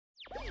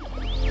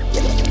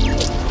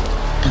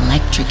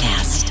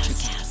TokenTrueCast.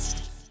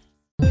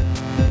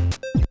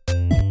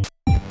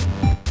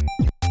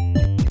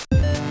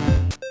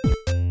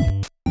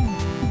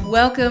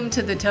 Welcome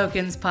to the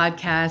Tokens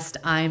Podcast.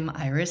 I'm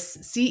Iris,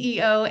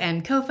 CEO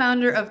and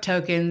co-founder of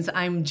Tokens.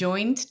 I'm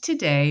joined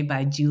today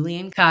by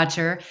Julian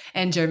Kocher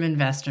and German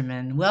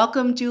Vesterman.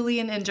 Welcome,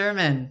 Julian and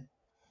German.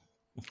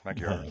 Thank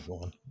you,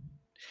 everyone.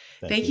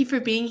 Thank you for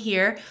being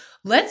here.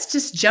 Let's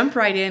just jump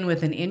right in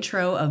with an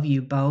intro of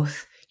you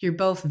both. You're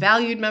both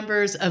valued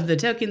members of the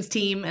Tokens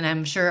team, and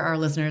I'm sure our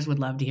listeners would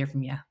love to hear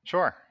from you.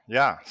 Sure.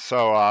 Yeah.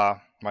 So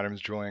my name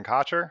is Julian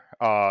Kocher,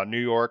 New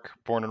York,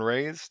 born and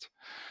raised.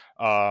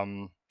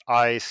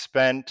 I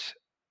spent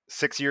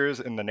 6 years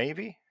in the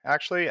Navy,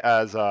 actually,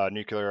 as a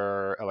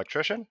nuclear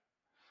electrician.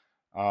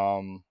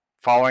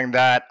 Following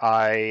that,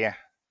 I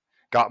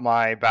got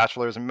my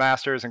bachelor's and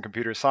master's in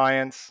computer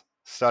science,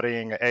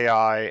 studying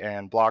AI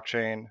and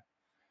blockchain.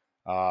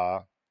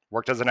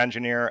 Worked as an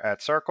engineer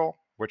at Circle,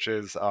 which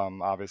is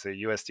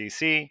obviously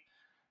USDC,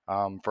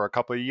 for a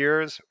couple of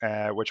years,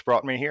 which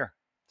brought me here.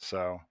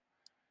 So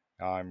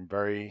I'm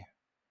very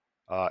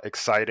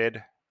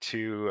excited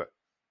to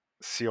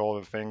see all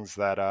the things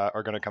that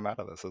are going to come out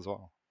of this as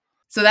well.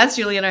 So that's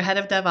Julian, our head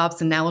of DevOps,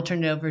 and now we'll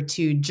turn it over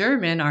to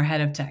German, our head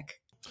of tech.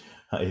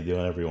 How you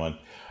doing, everyone?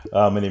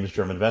 My name is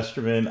German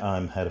Vesterman.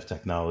 I'm head of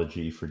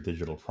technology for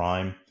Digital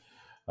Prime.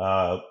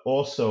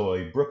 Also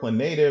a Brooklyn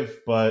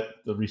native, but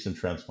a recent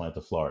transplant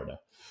to Florida,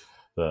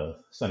 the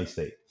sunny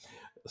state.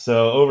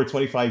 So over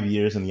 25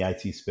 years in the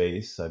IT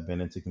space. I've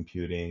been into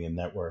computing and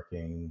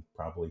networking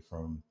probably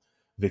from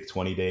VIC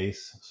 20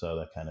 days. So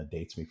that kind of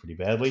dates me pretty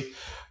badly.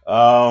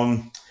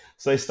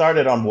 So I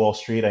started on Wall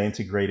Street. I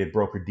integrated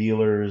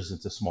broker-dealers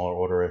into smaller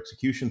order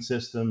execution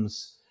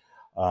systems.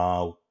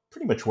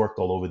 Pretty much worked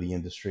all over the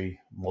industry,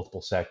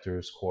 multiple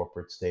sectors,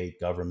 corporate,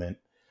 state, government.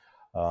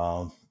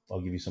 I'll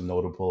give you some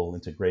notable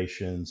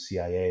integrations: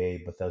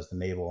 CIA, Bethesda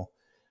Naval,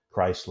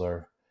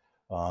 Chrysler.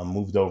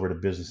 Moved over to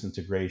business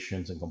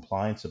integrations and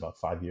compliance about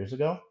 5 years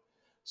ago.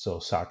 So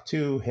SOC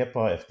 2,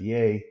 HIPAA,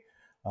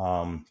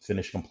 FDA,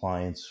 finished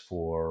compliance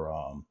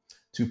for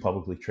 2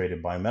 publicly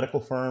traded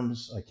biomedical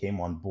firms. I came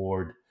on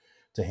board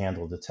to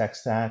handle the tech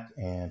stack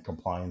and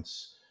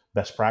compliance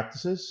best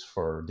practices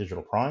for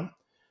Digital Prime.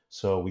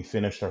 So we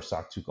finished our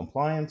SOC 2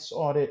 compliance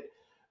audit,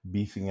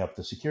 beefing up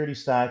the security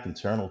stack,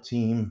 internal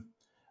team.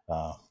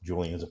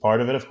 Julian is a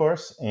part of it, of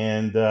course,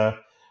 and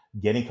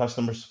getting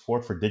customer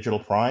support for Digital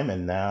Prime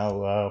and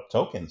now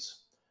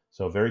Tokens.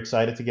 So very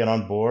excited to get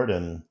on board,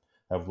 and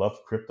I've loved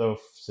crypto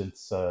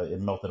since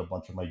it melted a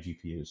bunch of my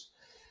GPUs.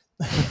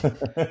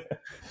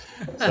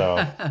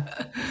 So,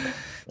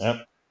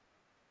 yep.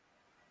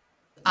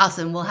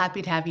 Awesome. Well,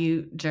 happy to have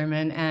you,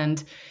 German.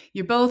 And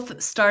you're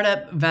both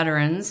startup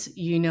veterans.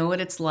 You know what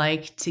it's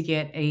like to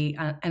get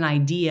an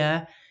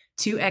idea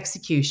to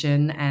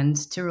execution and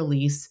to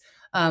release.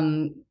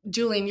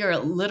 Julian, you're a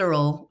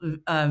literal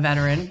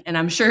veteran, and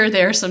I'm sure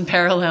there are some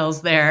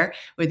parallels there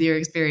with your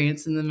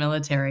experience in the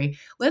military.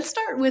 Let's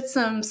start with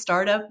some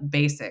startup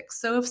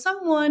basics. So if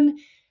someone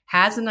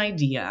has an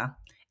idea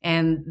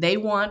and they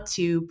want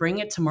to bring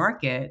it to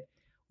market,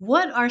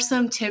 what are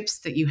some tips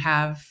that you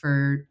have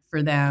for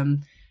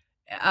them,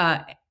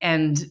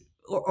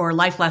 or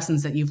life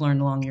lessons that you've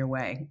learned along your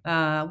way?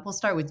 We'll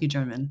start with you,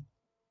 German.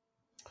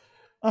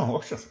 Oh,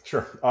 well,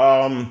 sure.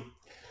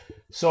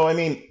 So, I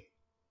mean,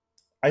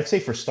 I'd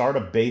say for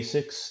startup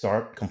basics,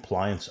 start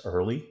compliance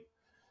early.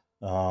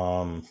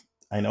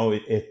 I know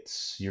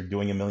it's you're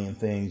doing a million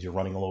things, you're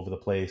running all over the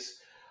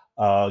place.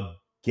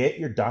 Get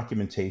your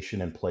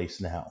documentation in place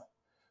now.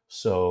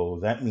 So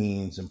that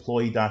means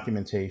employee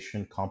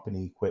documentation,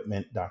 company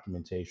equipment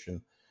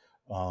documentation.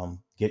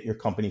 Get your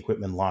company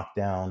equipment locked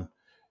down.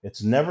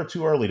 It's never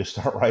too early to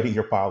start writing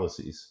your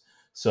policies.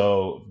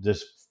 So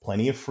there's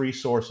plenty of free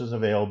sources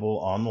available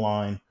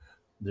online.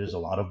 There's a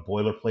lot of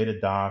boilerplated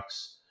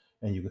docs,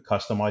 and you can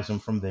customize them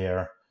from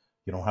there.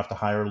 You don't have to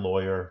hire a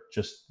lawyer.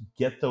 Just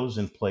get those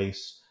in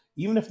place,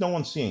 even if no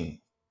one's seeing.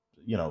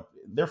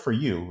 They're for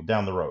you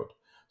down the road,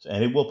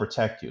 and it will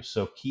protect you.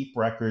 So keep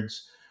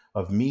records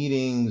of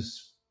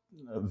meetings,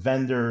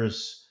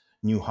 vendors,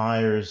 new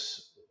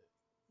hires,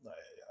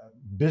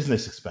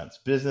 business expense,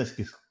 business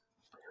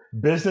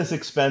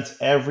expense,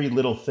 every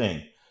little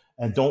thing,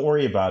 and don't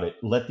worry about it.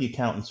 Let the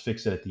accountants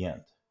fix it at the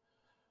end.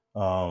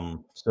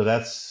 So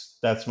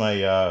that's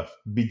my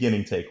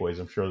beginning takeaways.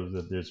 I'm sure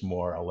that there's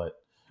more. I'll let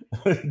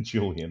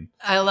Julian.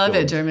 I love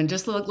it, German.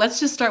 Let's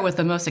just start with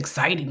the most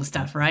exciting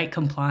stuff, right?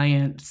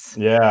 Compliance.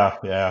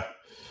 Yeah.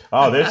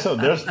 Oh,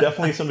 there's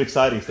definitely some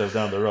exciting stuff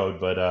down the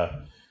road,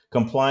 but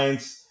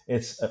compliance,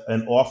 it's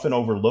an often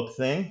overlooked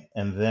thing,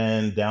 and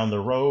then down the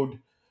road,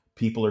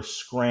 people are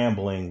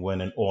scrambling when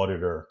an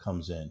auditor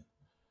comes in.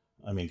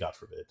 I mean, God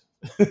forbid,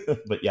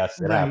 but yes,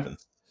 it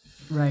happens.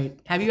 Right.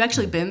 Have you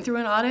actually been through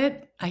an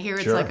audit? I hear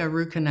it's like a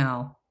root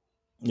canal.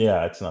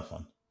 Yeah, it's not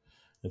fun.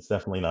 It's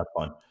definitely not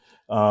fun.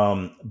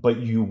 But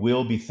you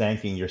will be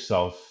thanking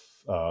yourself,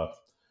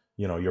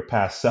 your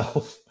past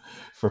self,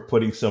 for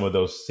putting some of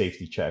those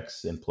safety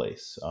checks in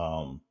place.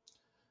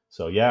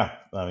 So yeah,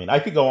 I mean, I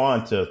could go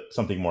on to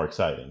something more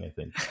exciting. I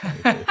think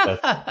if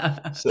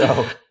that's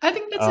so. I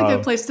think that's a good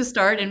Um, place to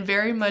start and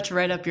very much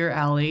right up your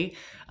alley.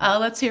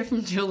 Let's hear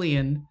from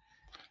Julian.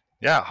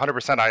 Yeah,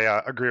 100%.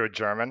 I agree with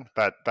German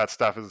that that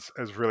stuff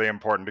is really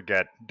important to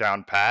get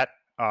down pat.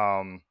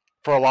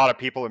 For a lot of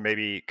people, it may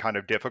be kind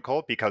of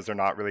difficult because they're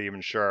not really even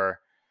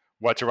sure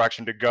what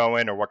direction to go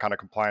in or what kind of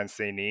compliance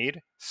they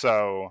need.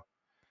 So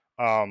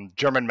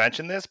German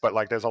mentioned this, but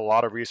like there's a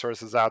lot of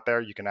resources out there.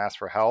 You can ask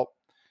for help.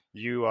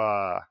 You,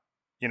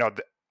 you know,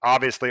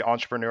 obviously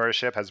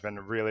entrepreneurship has been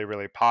really,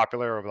 really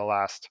popular over the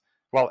last,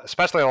 well,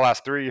 especially the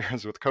last 3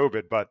 years with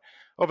COVID, but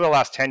over the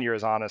last 10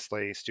 years,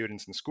 honestly,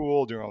 students in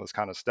school doing all this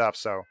kind of stuff.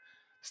 So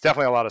it's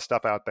definitely a lot of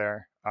stuff out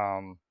there.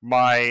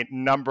 My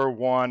number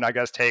one, I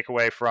guess,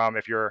 takeaway from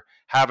if you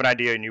have an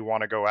idea and you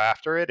want to go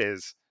after it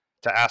is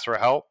to ask for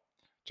help.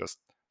 Just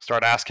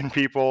start asking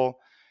people.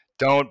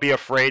 Don't be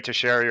afraid to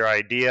share your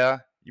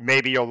idea.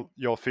 Maybe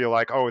you'll feel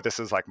like, oh, this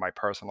is like my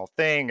personal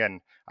thing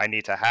and I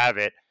need to have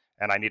it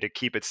and I need to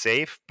keep it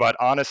safe. But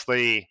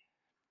honestly,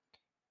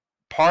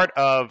 part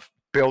of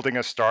building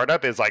a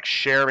startup is like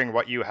sharing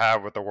what you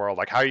have with the world.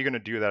 Like, how are you going to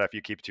do that if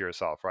you keep it to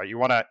yourself, right? You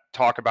want to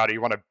talk about it.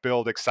 You want to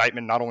build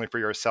excitement, not only for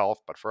yourself,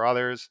 but for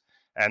others.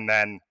 And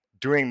then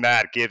doing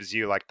that gives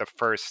you like the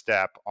first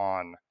step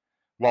on,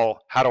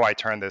 well, how do I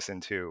turn this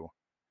into,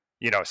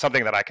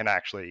 something that I can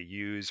actually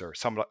use or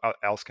someone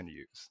else can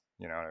use?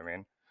 You know what I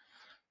mean?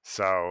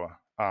 So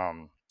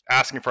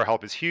asking for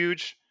help is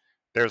huge.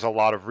 There's a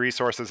lot of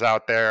resources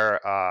out there.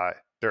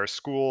 There are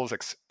schools,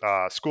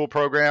 school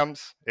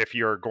programs if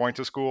you're going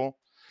to school.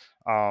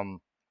 Um,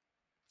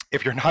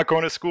 if you're not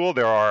going to school,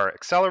 there are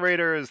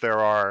accelerators, there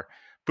are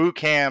boot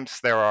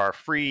camps, there are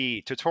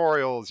free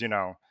tutorials.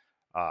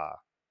 Uh,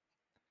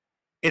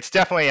 it's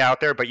definitely out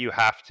there, but you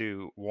have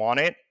to want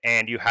it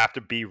and you have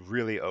to be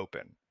really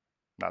open.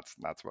 That's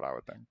what I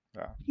would think.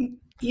 Yeah.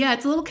 Yeah,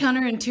 it's a little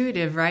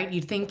counterintuitive, right?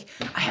 You think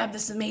I have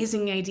this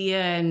amazing idea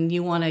and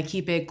you want to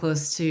keep it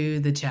close to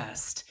the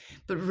chest.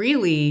 But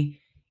really,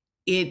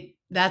 it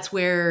that's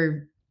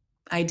where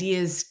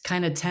ideas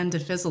kind of tend to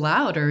fizzle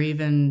out or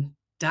even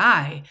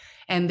die.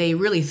 And they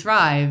really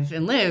thrive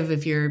and live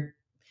if you're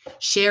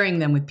sharing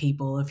them with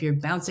people, if you're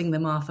bouncing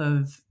them off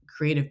of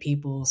creative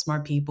people,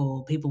 smart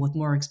people, people with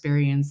more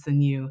experience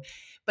than you.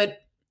 But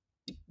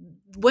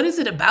what is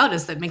it about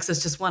us that makes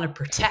us just want to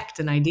protect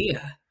an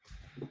idea?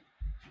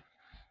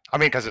 I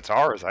mean, because it's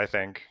ours, I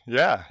think.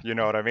 Yeah, you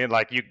know what I mean.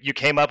 Like you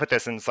came up with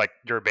this, and it's like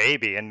your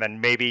baby, and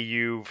then maybe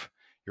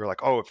you're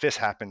like, oh, if this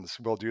happens,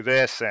 we'll do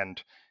this,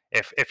 and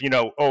if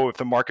oh, if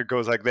the market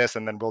goes like this,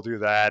 and then we'll do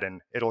that,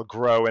 and it'll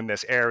grow in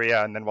this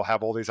area, and then we'll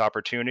have all these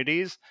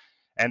opportunities.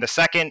 And the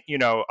second,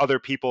 other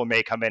people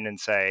may come in and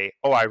say,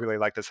 oh, I really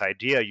like this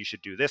idea, you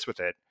should do this with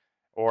it,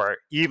 or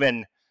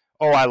even,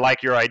 oh, I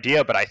like your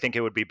idea, but I think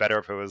it would be better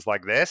if it was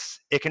like this.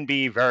 It can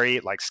be very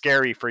like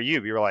scary for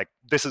you. You're like,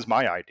 this is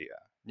my idea.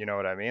 You know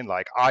what I mean?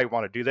 Like I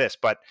want to do this,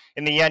 but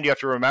in the end, you have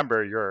to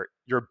remember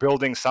you're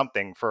building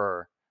something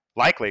for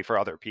likely for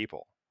other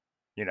people,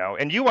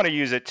 and you want to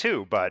use it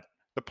too. But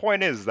the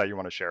point is that you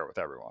want to share it with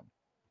everyone.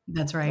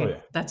 That's oh right. yeah.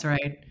 That's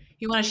right.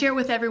 You want to share it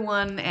with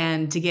everyone,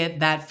 and to get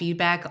that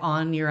feedback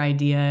on your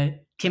idea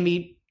can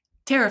be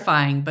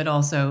terrifying, but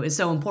also is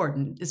so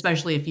important,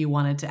 especially if you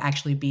want it to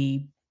actually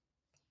be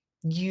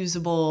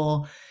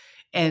usable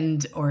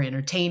and or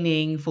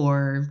entertaining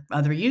for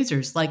other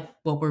users, like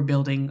what we're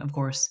building, of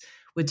course,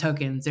 with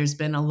tokens. There's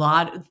been a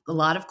lot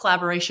of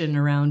collaboration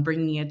around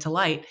bringing it to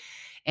light,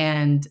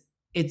 and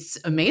it's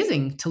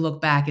amazing to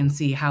look back and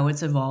see how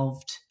it's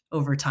evolved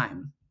over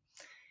time,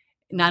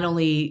 not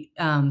only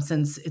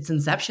since its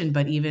inception,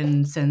 but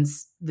even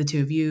since the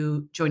two of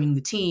you joining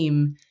the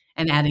team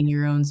and adding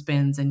your own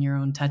spins and your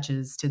own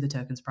touches to the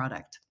tokens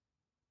product.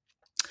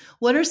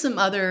 What are some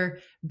other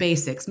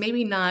basics,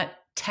 maybe not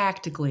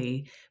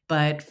tactically,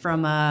 but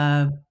from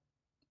a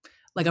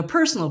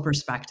personal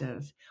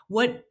perspective?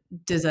 What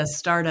does a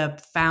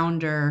startup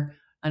founder,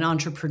 an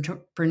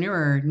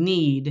entrepreneur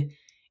need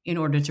in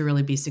order to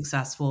really be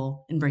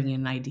successful in bringing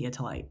an idea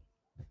to light?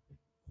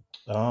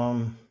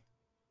 Um,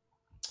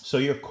 so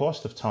your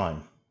cost of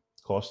time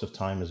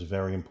is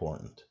very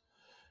important.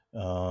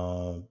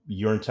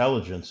 Your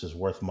intelligence is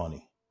worth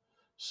money.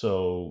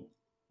 So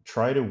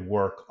try to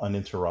work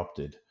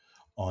uninterrupted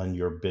on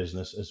your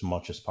business as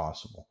much as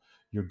possible.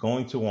 You're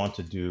going to want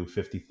to do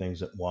 50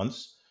 things at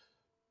once.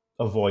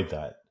 Avoid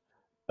that.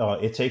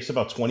 It takes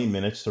about 20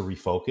 minutes to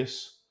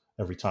refocus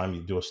every time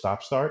you do a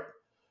stop start.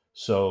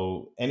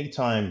 So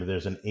anytime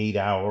there's an 8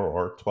 hour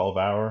or 12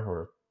 hour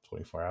or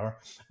 24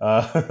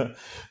 hour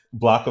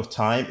block of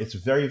time, it's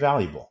very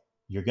valuable.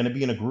 You're going to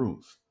be in a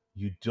groove.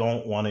 You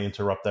don't want to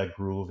interrupt that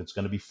groove. It's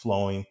going to be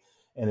flowing,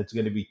 and it's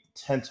going to be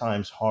 10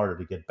 times harder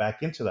to get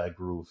back into that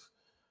groove.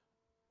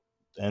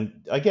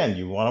 And again,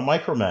 you want to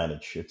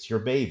micromanage. It's your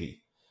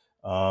baby.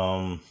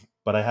 Um,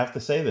 but I have to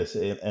say this,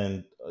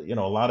 and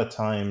a lot of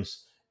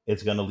times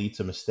it's going to lead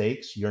to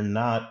mistakes. You're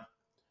not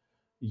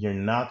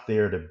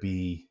there to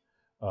be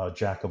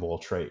jack of all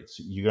trades.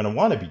 You're going to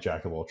want to be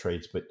jack of all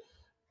trades, but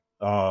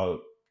uh,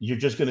 you're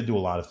just going to do a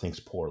lot of things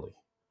poorly.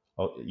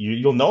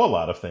 You'll know a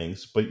lot of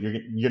things, but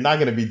you're not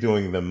going to be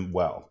doing them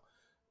well.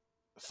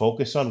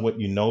 Focus on what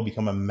you know,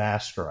 become a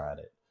master at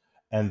it.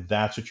 And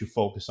that's what you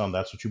focus on.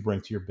 That's what you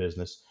bring to your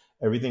business.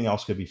 Everything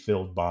else could be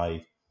filled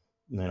by,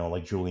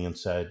 like Julian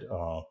said,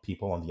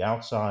 people on the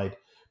outside.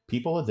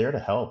 People are there to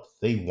help.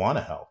 They want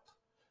to help.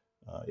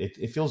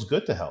 It feels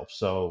good to help.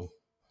 So,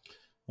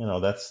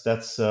 that's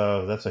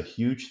a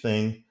huge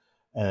thing.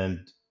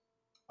 And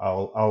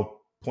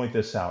I'll point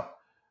this out.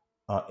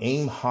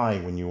 Aim high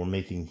when you are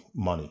making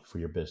money for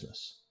your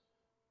business.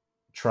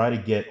 Try to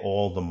get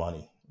all the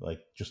money.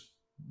 Like, just,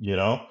 you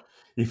know,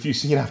 if you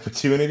see an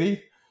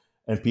opportunity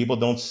and people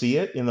don't see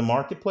it in the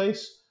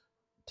marketplace,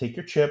 take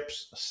your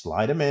chips,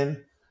 slide them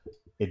in.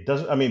 It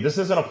doesn't, I mean, this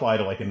doesn't apply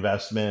to like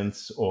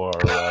investments or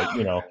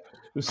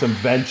some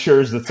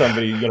ventures that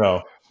somebody,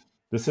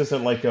 this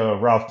isn't like a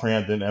Ralph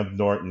Crandon, Ed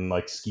Norton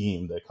like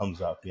scheme that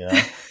comes up,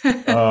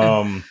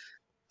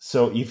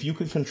 so if you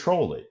can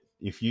control it,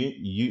 if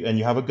you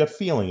have a gut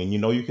feeling and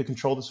you can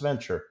control this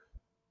venture,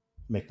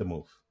 make the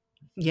move.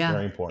 Yeah.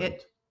 Very important.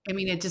 I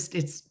mean,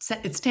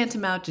 it's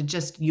tantamount to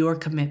just your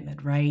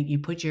commitment, right? You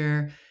put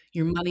your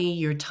money,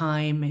 your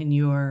time, and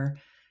your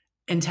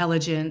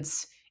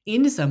intelligence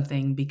into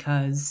something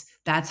because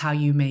that's how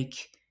you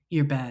make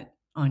your bet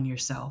on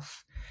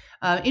yourself.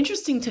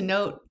 Interesting to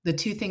note the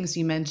two things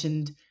you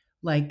mentioned,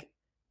 like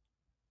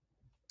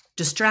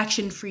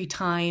distraction-free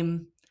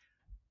time,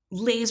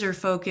 laser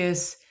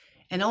focus,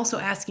 and also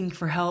asking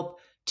for help.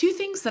 Two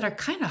things that are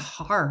kind of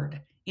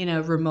hard in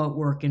a remote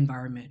work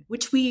environment,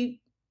 which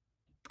we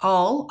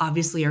all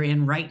obviously are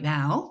in right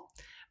now,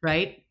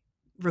 right?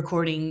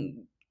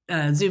 Recording,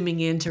 zooming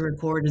in to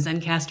record,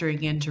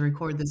 Zencastering in to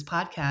record this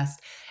podcast,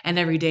 and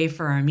every day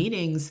for our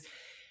meetings.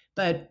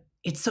 But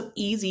it's so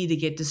easy to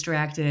get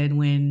distracted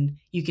when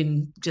you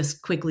can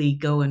just quickly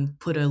go and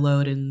put a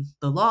load in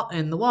the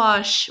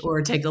wash,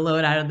 or take a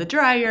load out of the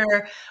dryer,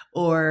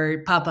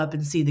 or pop up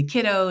and see the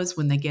kiddos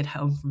when they get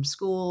home from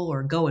school,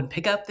 or go and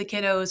pick up the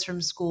kiddos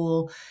from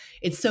school.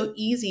 It's so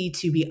easy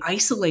to be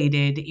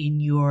isolated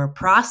in your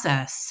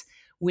process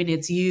when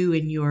it's you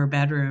in your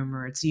bedroom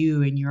or it's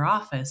you in your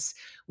office,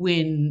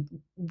 when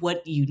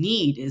what you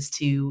need is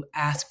to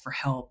ask for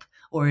help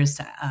or is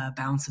to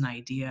bounce an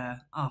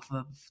idea off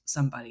of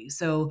somebody.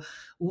 So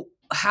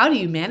how do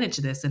you manage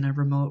this in a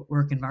remote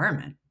work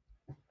environment?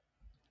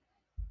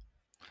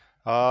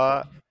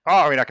 I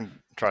mean, I can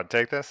try to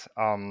take this.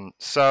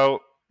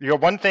 So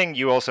one thing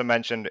you also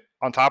mentioned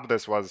on top of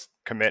this was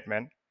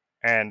commitment,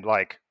 and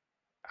like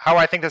how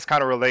I think this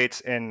kind of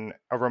relates in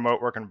a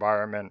remote work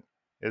environment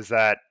is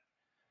that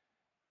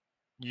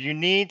you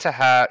need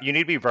to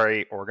be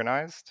very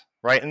organized,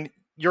 right? And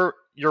you're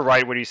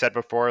right what you said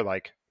before.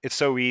 Like, it's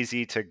so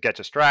easy to get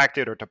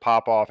distracted or to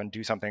pop off and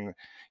do something,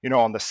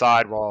 on the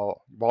side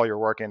while you're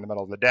working in the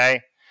middle of the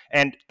day.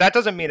 And that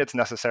doesn't mean it's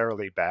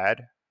necessarily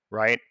bad,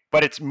 right?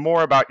 But it's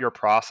more about your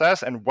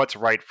process and what's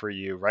right for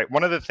you, right?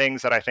 One of the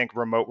things that I think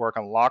remote work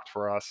unlocked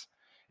for us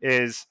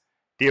is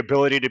the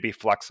ability to be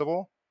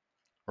flexible,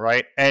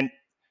 right? And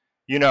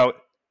you know,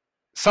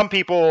 some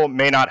people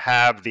may not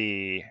have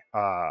the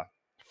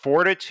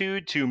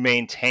fortitude to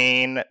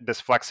maintain this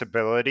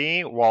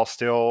flexibility while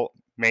still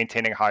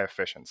maintaining high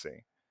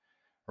efficiency,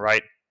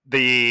 right?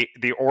 The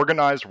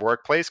organized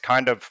workplace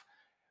kind of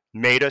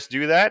made us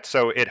do that,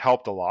 so it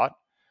helped a lot.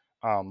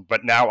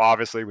 But now,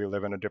 obviously, we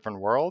live in a different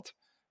world,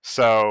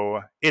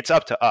 so it's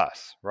up to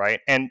us, right?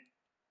 And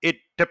it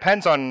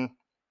depends on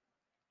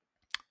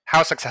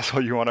how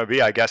successful you want to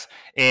be, I guess,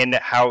 in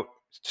how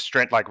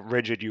strict, like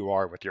rigid you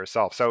are with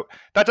yourself. So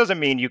that doesn't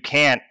mean you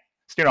can't,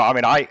 I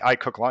mean, I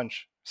cook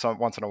lunch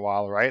once in a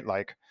while, right?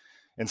 Like,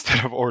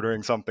 instead of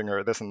ordering something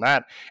or this and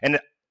that. And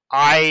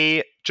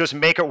I just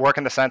make it work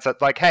in the sense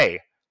that, like, hey,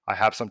 I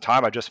have some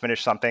time. I just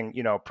finished something,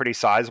 pretty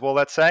sizable,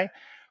 let's say.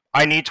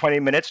 I need 20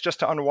 minutes just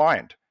to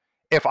unwind.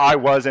 If I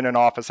was in an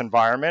office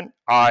environment,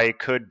 I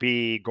could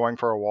be going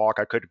for a walk.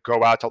 I could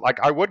go out to, like,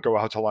 I would go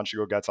out to lunch to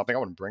go get something. I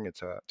wouldn't bring it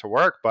to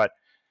work, but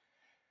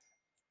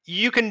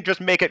you can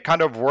just make it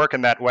kind of work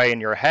in that way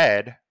in your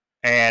head.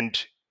 And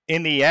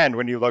in the end,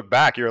 when you look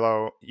back,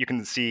 you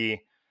can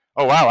see,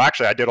 oh, wow,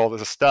 actually, I did all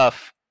this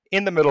stuff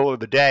in the middle of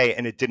the day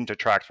and it didn't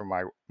detract from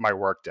my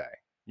work day.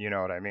 You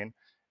know what I mean?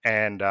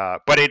 And,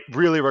 but it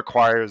really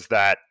requires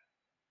that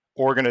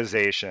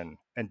organization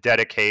and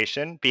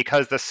dedication,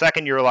 because the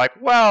second you're like,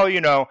 well,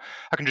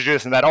 I can do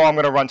this and that, oh, I'm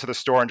going to run to the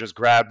store and just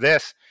grab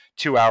this,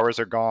 2 hours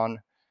are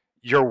gone.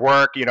 Your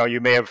work,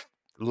 you may have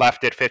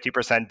left it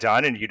 50%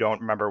 done and you don't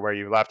remember where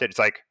you left it. It's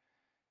like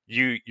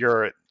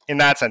you're in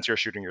that sense, you're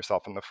shooting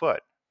yourself in the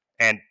foot.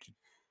 And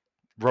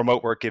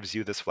remote work gives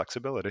you this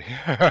flexibility.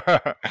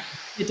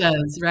 It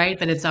does, right?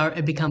 But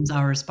it becomes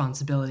our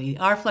responsibility.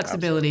 Our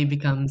flexibility Absolutely.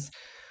 becomes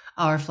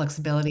our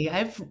flexibility.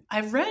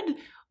 I've read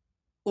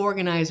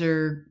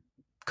organizer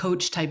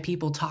coach type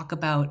people talk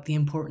about the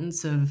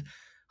importance of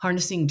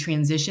harnessing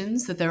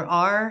transitions, that there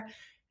are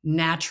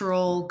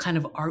natural kind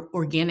of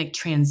organic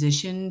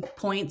transition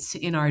points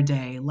in our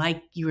day.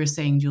 Like you were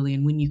saying,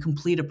 Julian, when you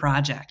complete a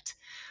project,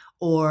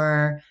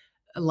 or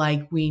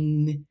like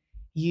when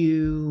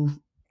you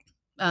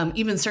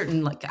even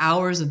certain like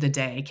hours of the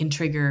day can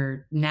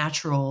trigger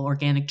natural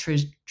organic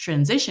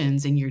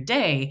transitions in your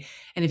day.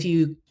 And if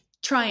you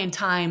try and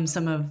time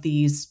some of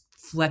these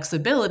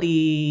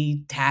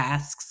flexibility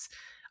tasks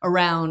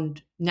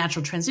around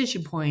natural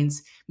transition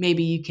points,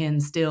 maybe you can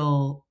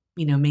still,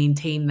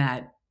 maintain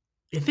that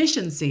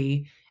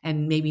efficiency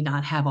and maybe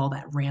not have all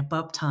that ramp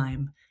up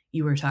time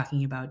you were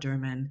talking about,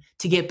 German,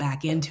 to get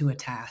back into a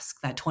task,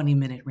 that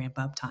 20-minute ramp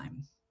up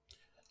time.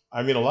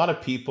 I mean, a lot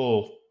of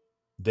people,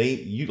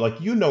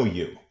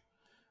 you.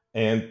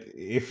 And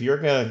if you're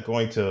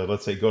going to,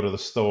 let's say, go to the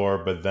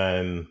store, but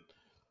then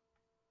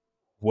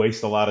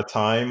waste a lot of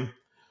time,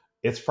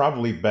 it's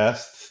probably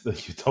best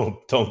that you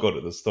don't go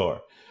to the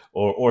store,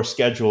 or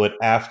schedule it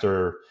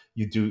after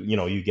you do,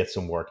 you get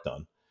some work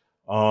done.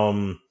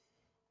 Um,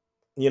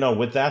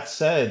 with that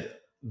said,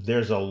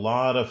 there's a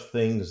lot of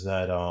things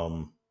that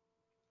uh,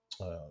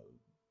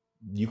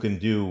 you can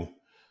do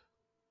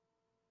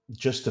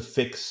just to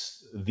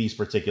fix these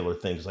particular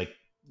things. Like,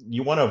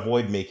 you want to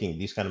avoid making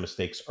these kind of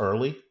mistakes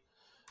early.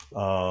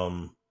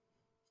 Um,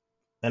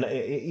 and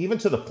even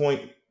to the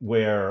point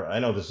where, I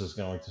know this is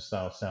going to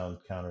sound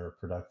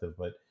counterproductive,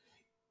 but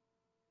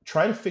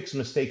try to fix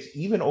mistakes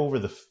even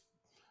over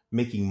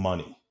making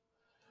money.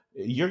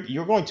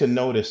 You're going to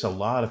notice a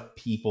lot of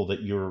people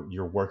that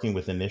you're working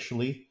with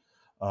initially,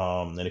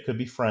 and it could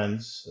be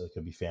friends, it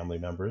could be family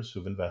members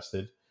who've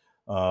invested.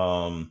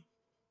 Um,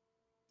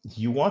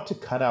 you want to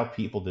cut out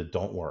people that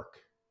don't work,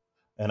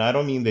 and I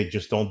don't mean they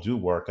just don't do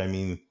work. I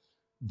mean,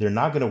 they're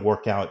not going to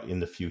work out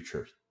in the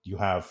future.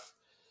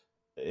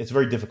 It's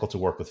very difficult to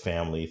work with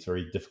family. It's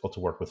very difficult to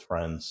work with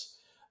friends.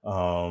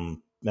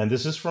 And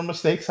this is from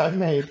mistakes I've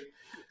made.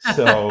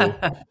 So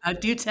How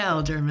do you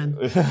tell, German?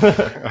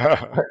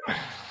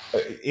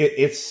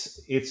 it's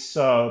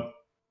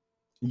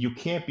you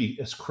can't be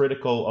as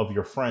critical of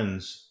your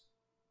friends,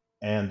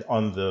 and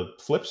on the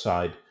flip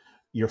side,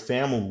 your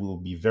family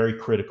will be very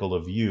critical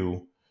of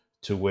you,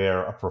 to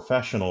where a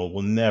professional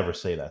will never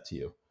say that to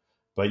you,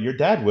 but your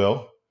dad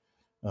will.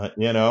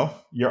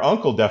 Your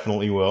uncle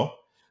definitely will.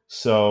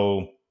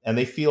 So, and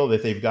they feel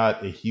that they've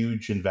got a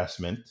huge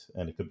investment,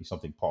 and it could be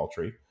something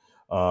paltry.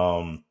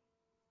 Um,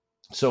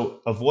 so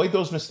avoid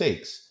those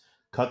mistakes.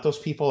 Cut those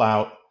people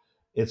out.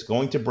 It's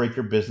going to break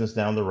your business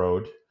down the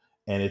road,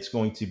 and it's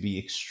going to be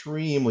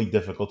extremely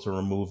difficult to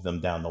remove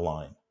them down the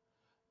line,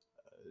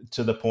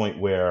 to the point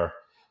where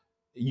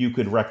you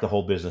could wreck the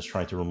whole business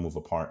trying to remove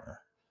a partner.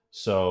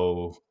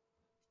 So,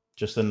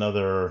 just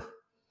another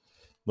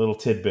little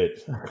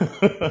tidbit.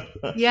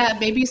 Yeah,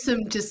 maybe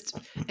some just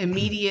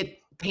immediate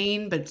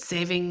pain, but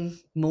saving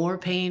more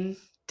pain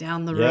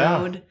down the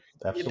Yeah, road.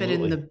 Nip it in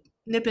absolutely. the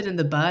nip it in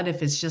the bud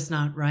if it's just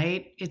not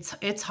right.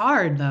 It's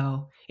hard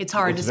though. It's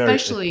hard, It's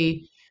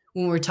especially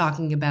when we're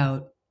talking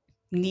about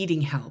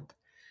needing help,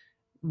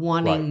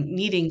 right.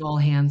 needing all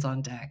hands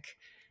on deck.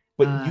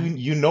 But you Uh,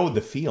 you know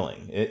the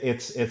feeling.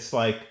 It's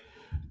like,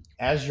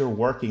 as you're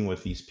working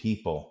with these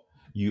people,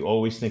 you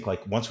always think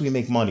like, once we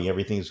make money,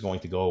 everything's going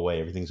to go away,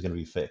 everything's going to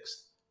be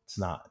fixed. It's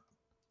not.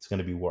 It's going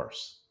to be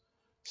worse.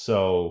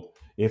 So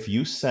if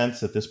you sense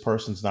that this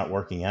person's not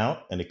working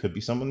out, and it could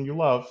be someone you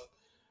love,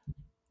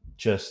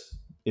 just,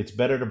 it's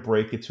better to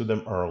break it to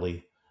them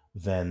early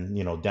than,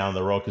 down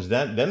the road, because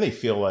then they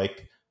feel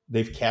like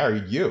they've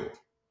carried you,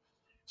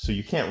 so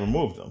you can't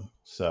remove them.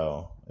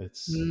 So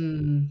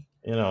mm.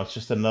 it's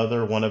just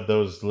another one of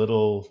those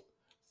little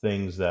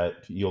things that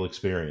you'll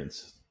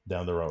experience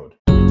down the road.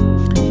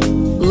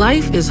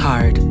 Life is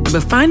hard,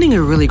 but finding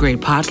a really great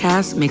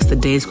podcast makes the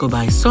days go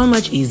by so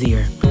much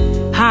easier.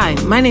 Hi,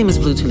 my name is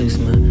Blue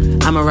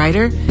Telusma. I'm a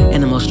writer,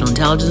 an emotional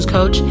intelligence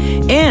coach,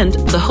 and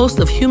the host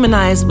of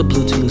Humanize with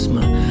Blue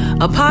Telusma,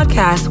 a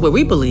podcast where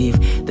we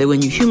believe that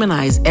when you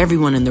humanize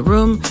everyone in the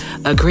room,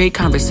 a great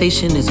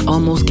conversation is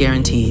almost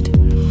guaranteed.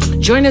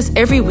 Join us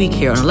every week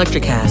here on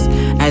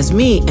Electricast as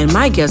me and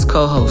my guest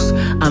co-hosts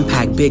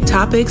unpack big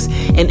topics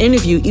and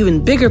interview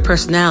even bigger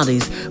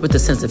personalities with a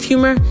sense of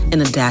humor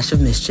and a dash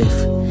of mischief.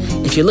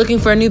 If you're looking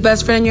for a new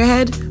best friend in your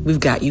head, we've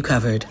got you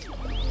covered.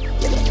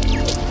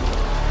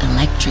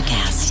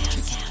 Electricast.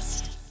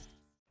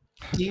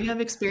 Do you have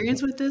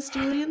experience with this,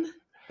 Julian?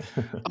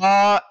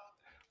 Well,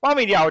 I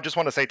mean, yeah, I would just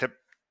want to say, to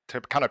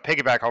kind of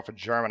piggyback off of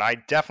German, I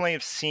definitely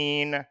have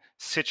seen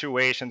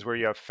situations where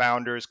you have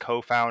founders,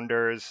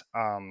 co-founders,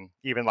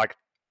 even like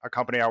a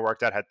company I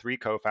worked at had 3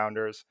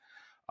 co-founders,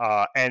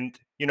 and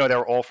they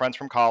were all friends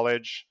from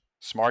college,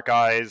 smart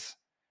guys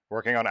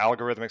working on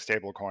algorithmic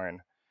stablecoin,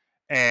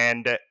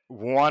 and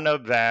one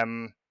of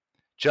them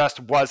just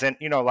wasn't,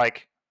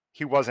 like,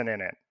 he wasn't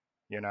in it.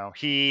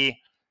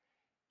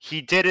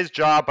 He did his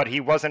job, but he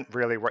wasn't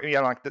really working.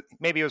 Like,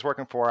 maybe he was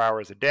working 4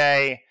 hours a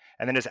day,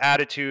 and then his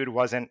attitude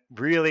wasn't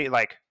really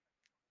like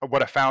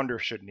what a founder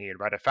should need,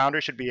 right? A founder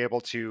should be able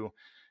to,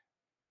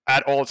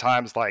 at all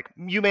times, like,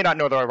 you may not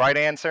know the right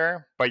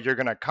answer, but you're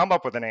going to come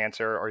up with an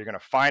answer, or you're going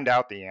to find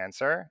out the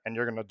answer, and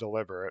you're going to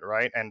deliver it,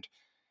 right? And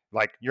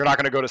like, you're not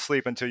going to go to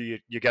sleep until you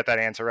get that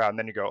answer out, and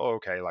then you go, oh,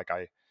 okay, like,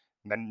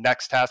 and then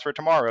next task for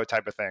tomorrow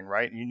type of thing,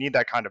 right? You need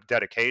that kind of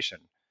dedication.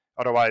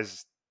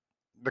 Otherwise,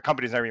 the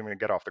company's never even going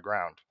to get off the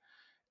ground.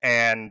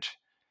 And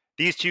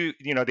these two,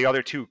 the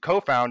other two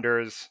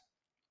co-founders,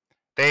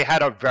 they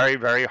had a very,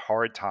 very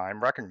hard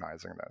time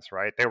recognizing this,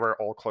 right? They were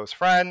all close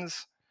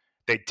friends.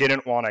 They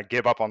didn't want to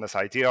give up on this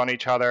idea on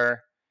each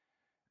other.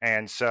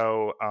 And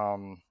so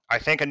I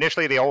think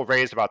initially they all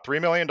raised about $3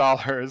 million.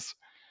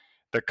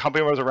 The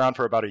company was around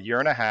for about a year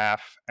and a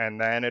half, and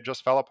then it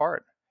just fell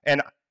apart.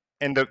 And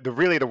the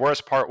really the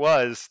worst part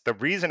was the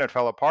reason it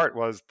fell apart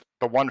was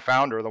the one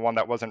founder, the one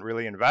that wasn't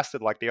really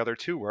invested like the other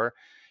two were.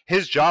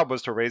 His job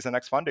was to raise the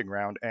next funding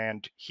round,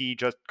 and he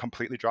just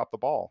completely dropped the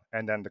ball.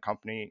 And then the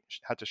company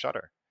had to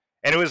shutter,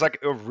 and it was like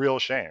a real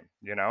shame.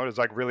 It was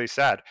like really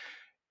sad.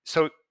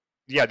 So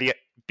yeah, the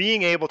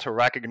being able to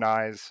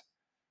recognize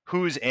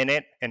who's in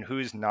it and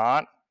who's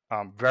not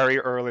very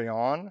early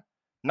on,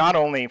 not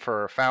only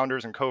for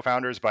founders and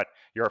co-founders, but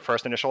your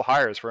first initial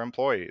hires for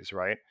employees,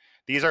 right?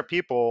 These are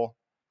people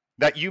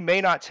that you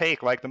may not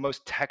take like the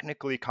most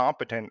technically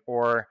competent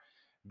or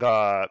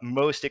the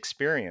most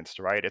experienced,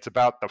 right? It's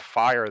about the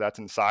fire that's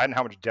inside and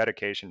how much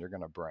dedication you're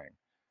going to bring.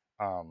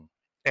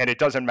 And it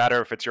doesn't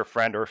matter if it's your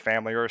friend or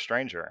family or a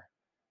stranger,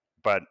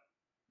 but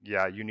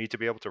yeah, you need to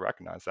be able to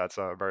recognize that's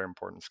a very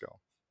important skill.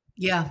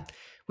 Yeah.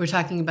 We're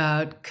talking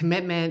about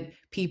commitment,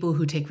 people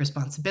who take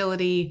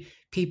responsibility,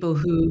 people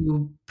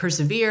who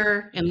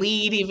persevere and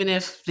lead, even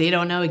if they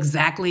don't know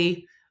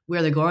exactly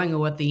where they're going or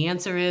what the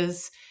answer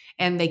is.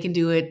 And they can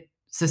do it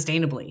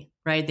sustainably,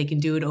 right? They can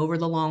do it over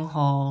the long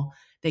haul.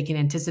 They can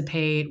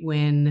anticipate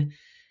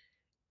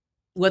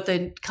what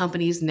the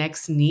company's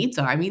next needs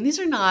are. I mean, these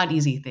are not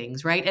easy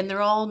things, right? And they're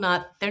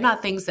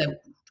not things that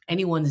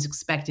anyone is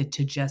expected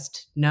to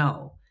just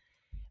know.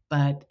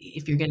 But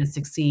if you're going to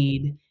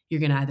succeed, you're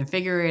going to either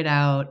figure it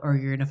out or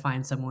you're going to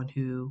find someone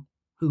who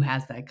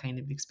has that kind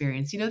of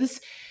experience.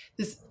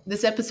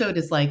 This episode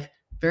is like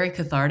very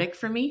cathartic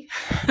for me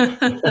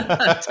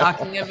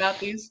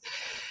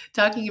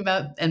talking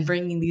about and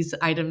bringing these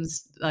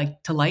items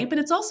like to light, but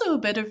it's also a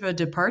bit of a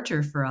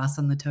departure for us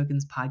on the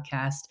Tokens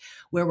podcast,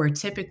 where we're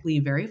typically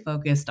very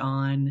focused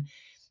on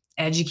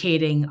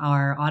educating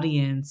our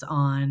audience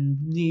on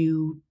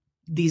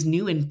these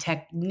new and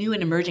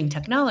emerging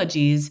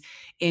technologies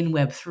in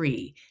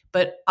Web3.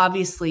 But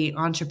obviously,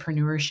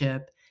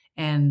 entrepreneurship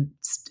and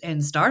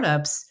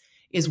startups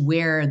is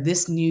where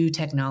this new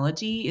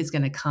technology is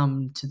going to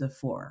come to the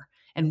fore,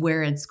 and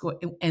where it's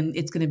going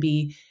to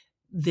be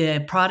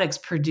the products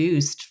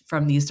produced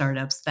from these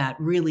startups that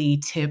really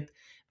tip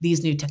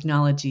these new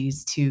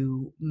technologies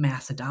to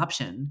mass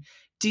adoption.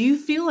 Do you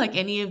feel like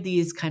any of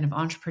these kind of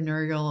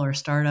entrepreneurial or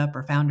startup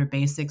or founder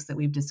basics that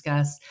we've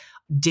discussed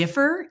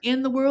differ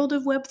in the world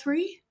of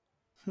Web3?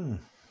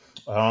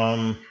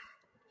 I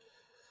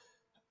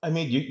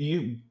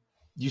mean,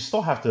 you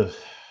still have to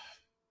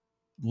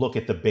look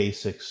at the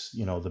basics,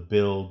 the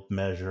build,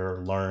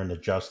 measure, learn,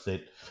 adjust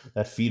it.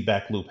 That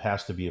feedback loop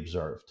has to be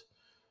observed.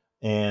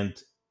 And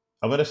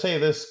I'm going to say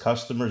this,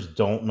 customers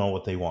don't know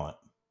what they want.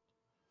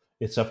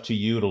 It's up to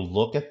you to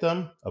look at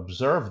them,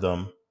 observe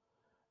them,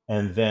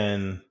 and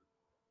then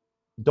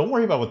don't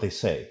worry about what they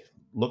say.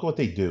 Look at what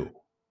they do.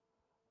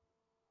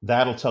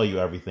 That'll tell you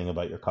everything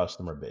about your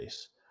customer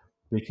base.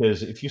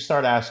 Because if you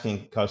start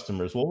asking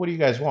customers, well, what do you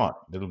guys want?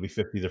 There'll be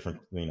 50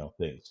 different,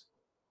 things.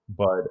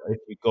 But if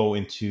you go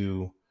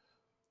into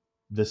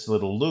this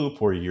little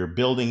loop where you're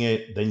building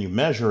it, then you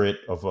measure it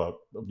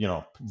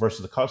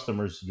versus the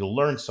customers, you'll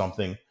learn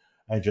something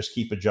and just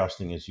keep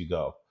adjusting as you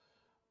go.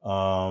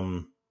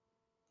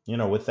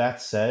 With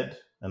that said,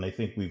 and I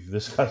think we've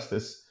discussed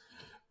this,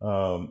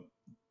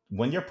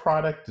 when your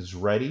product is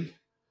ready,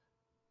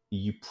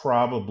 you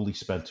probably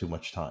spend too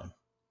much time.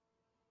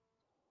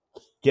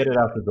 Get it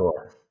out the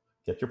door.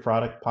 Get your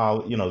product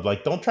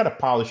don't try to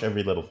polish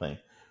every little thing.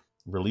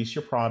 Release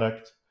your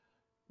product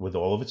with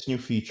all of its new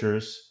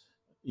features.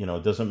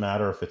 It doesn't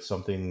matter if it's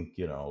something,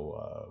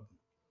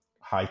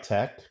 high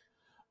tech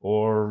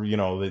or,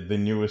 the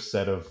newest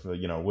set of,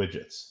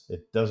 widgets.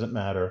 It doesn't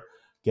matter.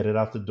 Get it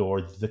out the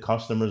door. The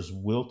customers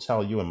will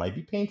tell you, it might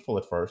be painful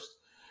at first,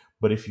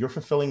 but if you're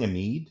fulfilling a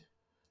need,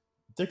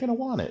 they're going to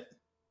want it,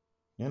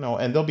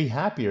 and they'll be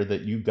happier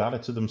that you got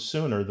it to them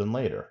sooner than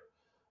later.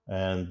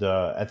 And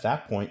at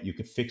that point, you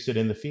could fix it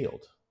in the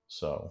field.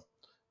 So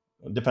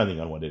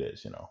depending on what it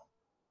is,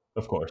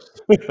 of course.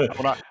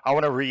 I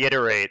want to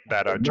reiterate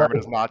that German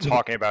is not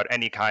talking about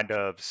any kind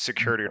of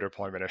security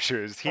deployment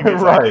issues. He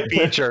means like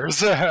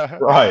features,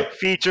 right,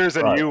 features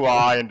and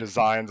UI and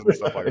designs and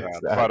stuff like that.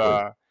 Exactly.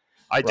 But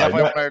I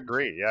definitely want to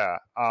agree. Yeah.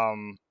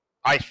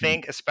 I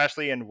think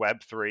especially in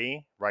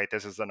Web3, right?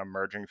 This is an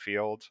emerging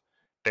field.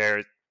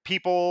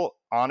 People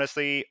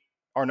honestly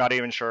are not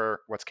even sure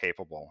what's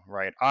capable,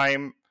 right?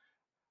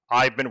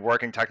 I've been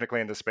working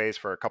technically in the space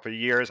for a couple of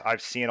years.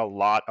 I've seen a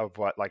lot of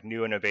what like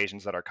new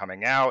innovations that are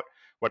coming out,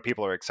 what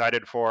people are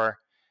excited for.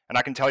 And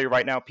I can tell you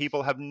right now,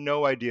 people have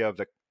no idea of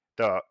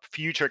the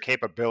future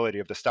capability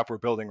of the stuff we're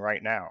building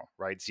right now,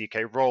 right?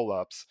 ZK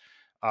rollups.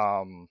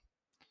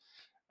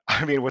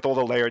 With all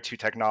the layer 2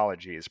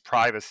 technologies,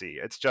 privacy.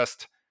 It's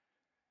just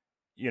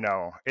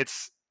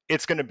it's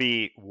going to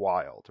be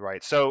wild,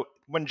 right? So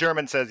when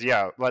German says,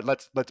 yeah,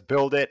 let's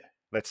build it,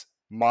 let's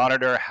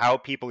monitor how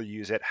people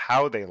use it,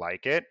 how they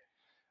like it,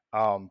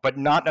 but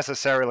not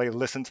necessarily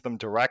listen to them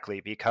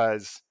directly,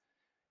 because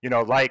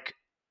like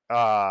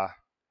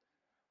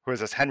who is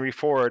this, Henry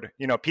Ford?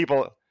 If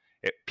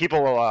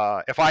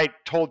I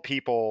told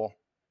people,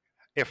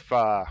 if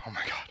oh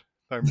my god,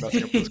 I'm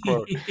messing up this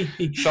quote.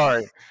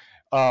 Sorry.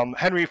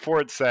 Henry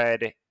Ford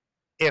said,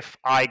 if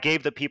I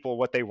gave the people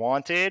what they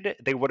wanted,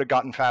 they would have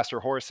gotten faster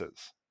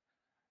horses.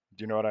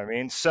 Do you know what I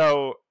mean?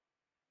 So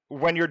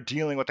when you're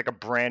dealing with like a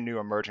brand new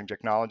emerging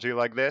technology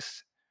like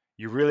this,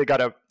 you really got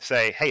to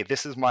say, hey,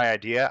 this is my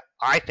idea.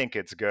 I think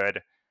it's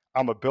good.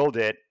 I'm going to build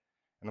it,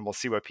 and then we'll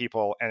see what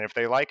people, and if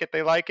they like it,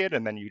 they like it.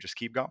 And then you just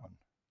keep going.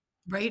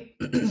 Right.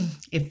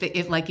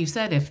 If like you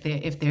said,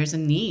 if there's a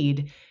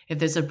need, if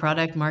there's a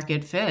product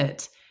market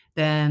fit,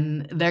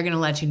 then they're going to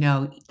let you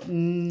know,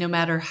 no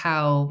matter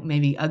how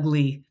maybe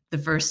ugly the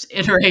first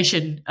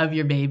iteration of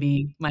your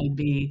baby might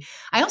be.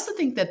 I also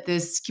think that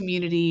this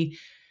community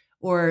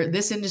or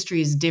this industry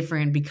is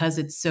different because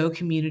it's so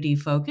community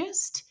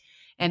focused,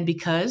 and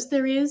because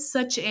there is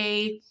such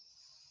a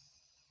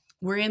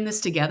we're in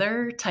this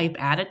together type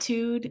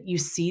attitude. You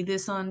see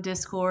this on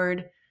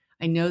Discord.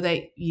 I know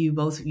that you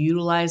both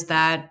utilize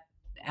that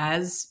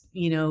as,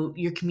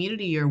 your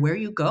community or where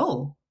you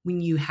go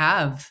when you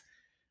have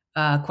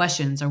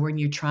questions, or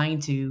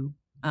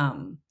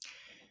um,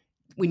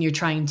 when you're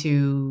trying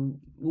to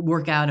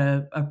work out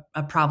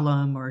a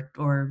problem,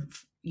 or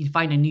you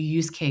find a new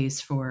use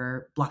case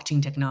for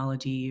blockchain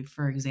technology,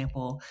 for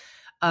example.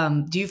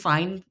 Do you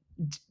find,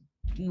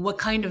 what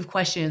kind of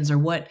questions, or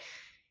what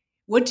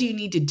do you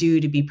need to do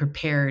to be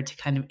prepared to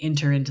kind of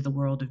enter into the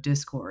world of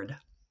Discord?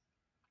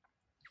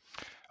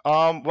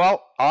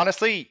 Well,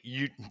 honestly,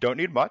 you don't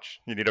need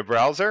much. You need a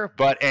browser,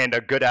 and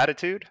a good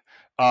attitude.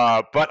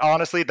 But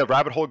honestly, the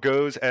rabbit hole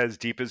goes as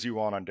deep as you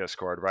want on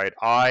Discord, right?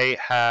 I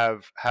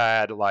have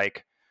had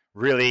like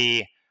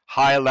really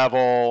high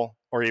level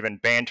or even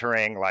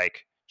bantering,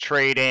 like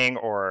trading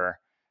or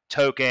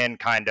token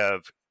kind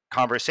of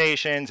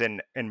conversations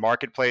in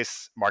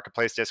marketplace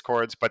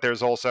discords. But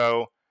there's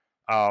also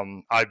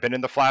I've been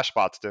in the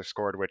Flashbots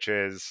Discord, which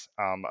is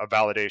a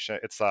validation.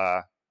 It's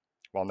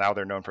well, now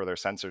they're known for their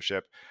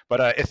censorship,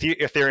 but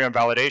Ethereum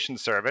validation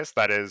service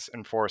that is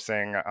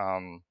enforcing.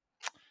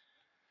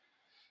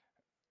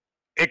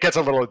 It gets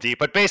a little deep,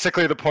 but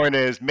basically the point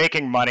is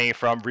making money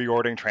from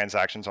reordering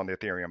transactions on the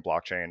Ethereum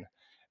blockchain,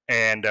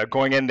 and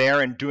going in there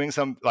and doing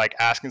some, like,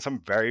 asking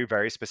some very,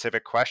 very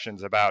specific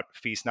questions about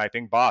fee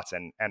sniping bots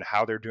and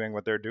how they're doing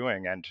what they're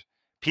doing. And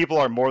people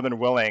are more than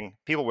willing,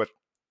 people with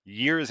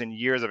years and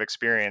years of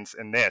experience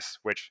in this,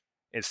 which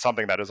is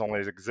something that has only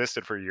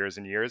existed for years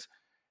and years,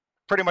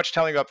 pretty much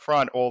telling you up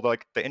front all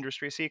the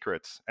industry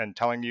secrets and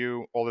telling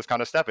you all this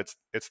kind of stuff. It's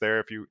there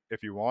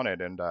if you want it.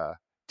 And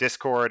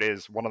Discord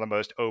is one of the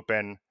most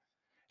open.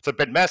 It's a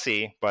bit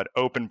messy, but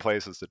open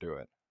places to do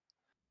it.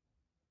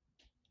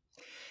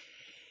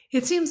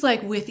 It seems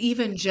like with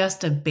even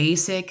just a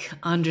basic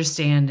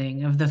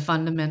understanding of the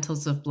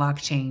fundamentals of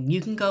blockchain,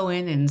 you can go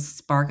in and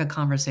spark a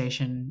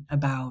conversation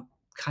about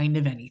kind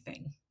of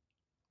anything.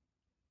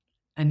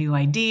 A new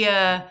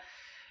idea,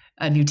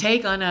 a new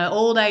take on an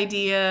old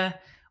idea,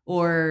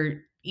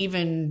 or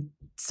even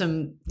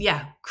some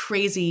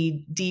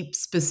crazy deep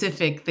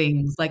specific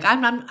things. Like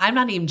I'm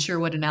not even sure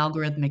what an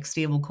algorithmic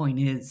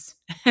stablecoin is.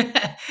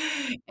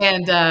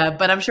 And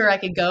but I'm sure I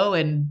could go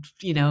and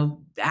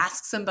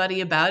ask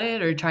somebody about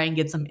it, or try and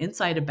get some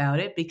insight about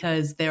it,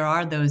 because there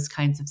are those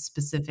kinds of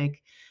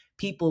specific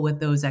people with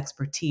those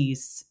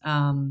expertise.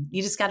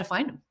 You just got to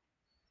find them.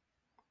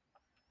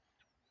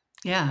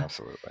 Yeah.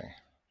 Absolutely.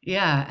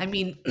 Yeah, I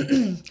mean,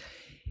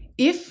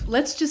 if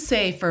let's just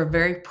say, for a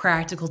very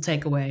practical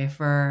takeaway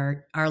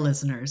for our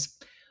listeners,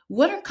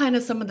 what are kind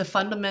of some of the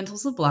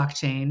fundamentals of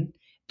blockchain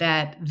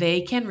that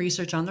they can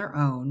research on their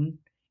own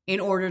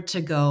in order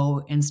to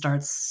go and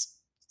start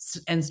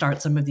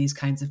some of these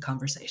kinds of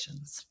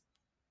conversations?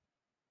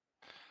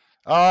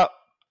 I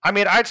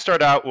mean, I'd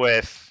start out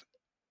with,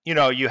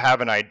 you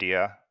have an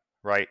idea,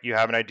 right? You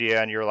have an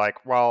idea and you're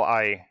like, well,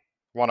 I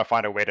want to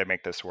find a way to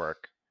make this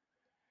work.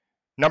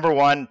 Number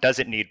one, does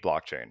it need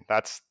blockchain?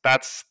 That's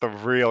the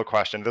real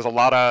question. There's a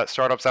lot of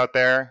startups out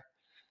there.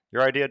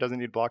 Your idea doesn't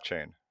need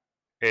blockchain.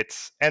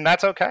 And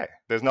that's okay.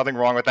 There's nothing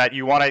wrong with that.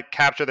 You want to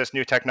capture this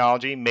new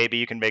technology. Maybe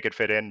you can make it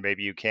fit in.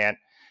 Maybe you can't.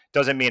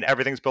 Doesn't mean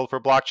everything's built for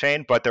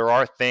blockchain, but there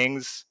are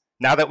things,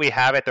 now that we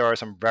have it, there are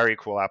some very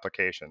cool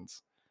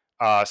applications.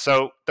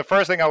 So the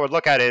first thing I would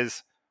look at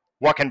is,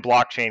 what can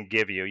blockchain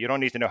give you? You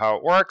don't need to know how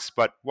it works,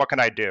 but what can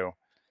I do?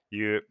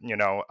 You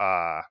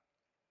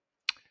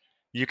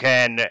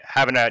can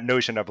have a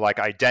notion of like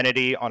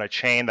identity on a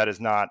chain that is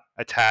not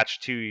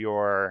attached to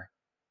your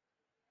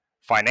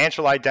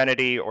financial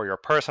identity or your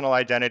personal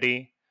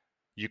identity.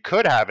 You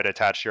could have it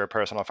attached to your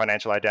personal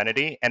financial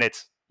identity, and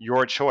it's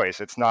your choice.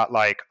 It's not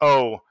like,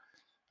 oh,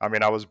 I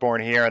mean, I was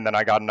born here and then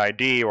I got an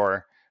ID,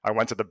 or I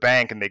went to the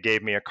bank and they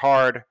gave me a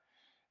card.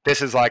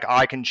 This is like,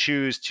 I can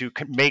choose to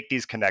make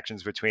these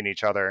connections between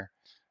each other.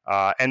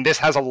 And this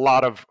has a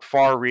lot of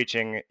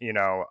far-reaching,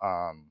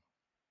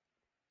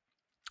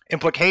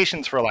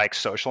 implications for like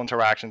social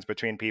interactions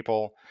between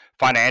people,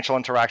 financial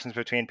interactions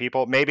between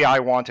people. Maybe I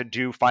want to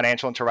do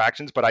financial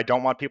interactions, but I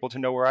don't want people to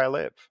know where I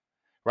live,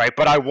 right?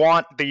 But I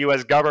want the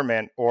US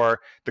government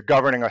or the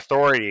governing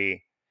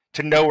authority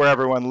to know where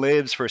everyone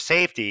lives for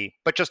safety,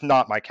 but just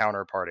not my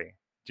counterparty.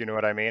 Do you know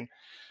what I mean?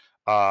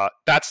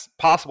 That's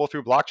possible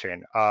through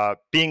blockchain.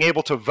 Being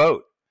able to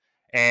vote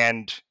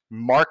and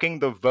marking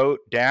the vote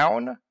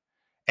down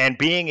and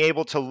being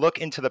able to look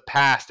into the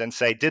past and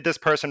say, did this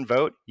person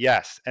vote?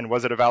 Yes. And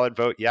was it a valid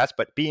vote? Yes.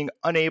 But being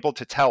unable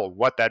to tell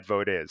what that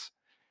vote is.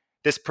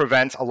 This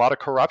prevents a lot of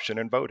corruption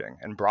in voting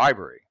and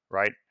bribery,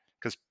 right?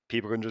 Because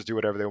people can just do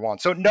whatever they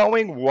want. So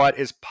knowing what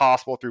is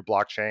possible through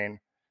blockchain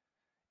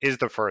is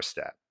the first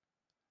step,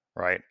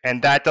 right?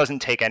 And that doesn't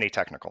take any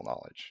technical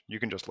knowledge. You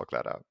can just look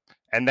that up.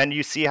 And then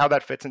you see how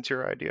that fits into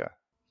your idea.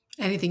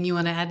 Anything you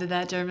want to add to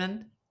that,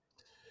 German?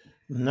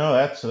 No,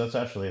 that's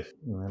actually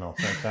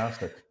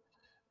fantastic.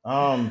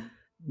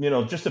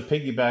 Just to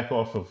piggyback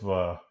off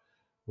of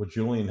what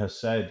Julian has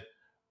said,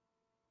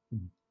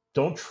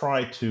 don't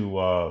try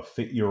to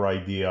fit your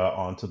idea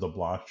onto the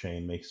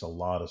blockchain. Makes a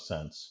lot of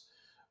sense.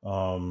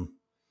 Um,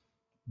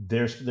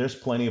 there's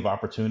plenty of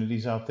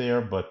opportunities out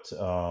there, but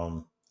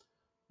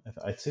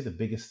I'd say the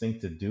biggest thing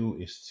to do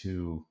is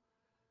to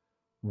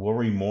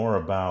worry more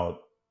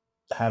about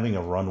having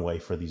a runway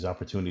for these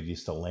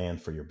opportunities to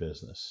land for your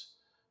business.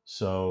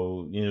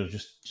 So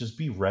just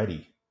be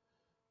ready.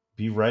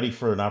 Be ready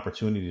for an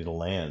opportunity to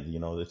land.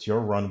 It's your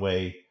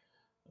runway.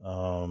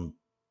 Um,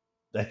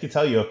 I could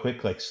tell you a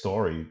quick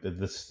story.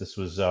 This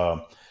was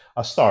a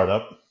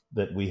startup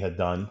that we had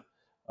done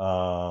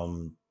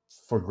for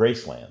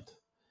Graceland.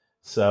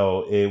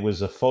 So it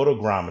was a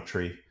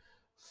photogrammetry,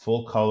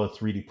 full color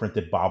 3D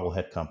printed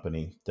bobblehead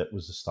company that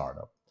was a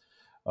startup.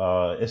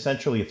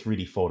 Essentially a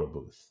 3D photo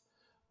booth.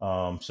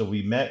 So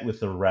we met with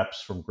the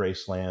reps from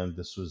Graceland.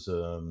 This was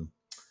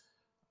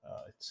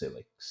I'd say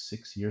like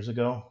 6 years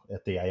ago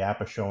at the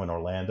IAPA show in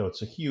Orlando.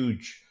 It's a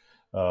huge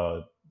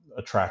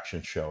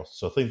attraction show.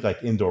 So think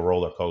like indoor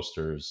roller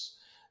coasters,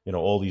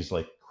 all these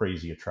like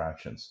crazy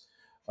attractions.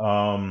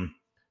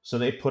 So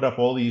they put up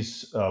all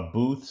these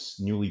booths,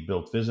 newly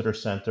built visitor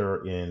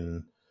center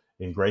in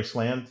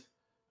Graceland,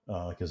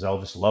 because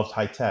Elvis loved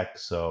high tech,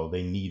 so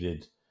they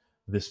needed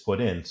this put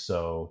in.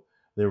 So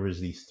there was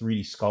these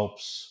 3D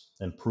sculpts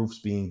and proofs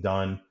being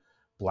done.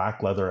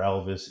 Black leather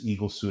Elvis,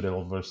 eagle suit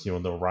Elvis,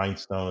 the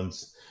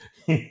rhinestones,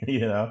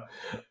 you know.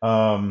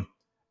 Um,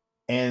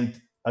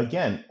 and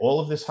again, all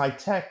of this high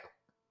tech,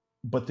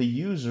 but the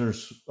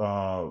users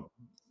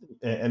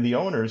and the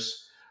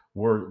owners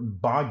were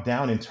bogged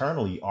down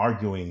internally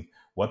arguing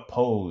what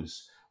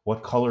pose,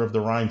 what color of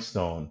the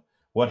rhinestone,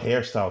 what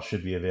hairstyle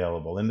should be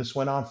available. And this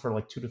went on for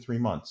like 2 to 3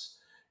 months.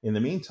 In the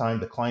meantime,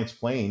 the client's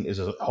plane is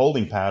a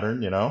holding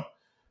pattern,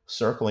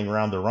 circling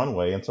around the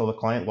runway until the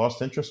client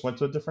lost interest, went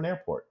to a different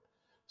airport.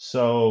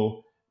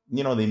 So,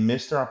 they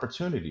missed their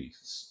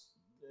opportunities.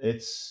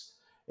 It's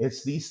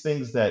these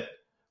things that,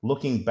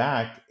 looking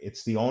back,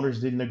 it's the owners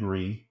didn't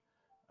agree.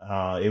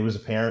 It was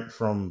apparent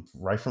from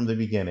right from the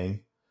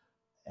beginning,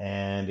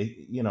 and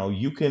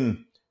you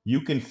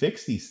can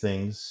fix these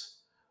things,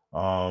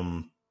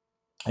 and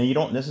you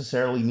don't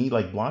necessarily need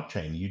like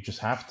blockchain. You just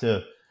have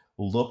to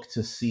look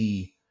to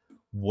see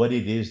what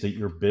it is that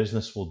your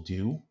business will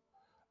do,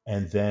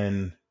 and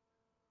then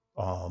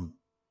um,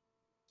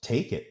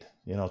 take it.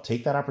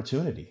 Take that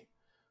opportunity.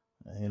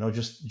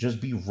 Just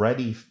be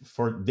ready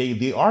for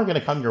they are going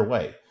to come your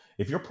way.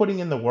 If you're putting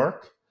in the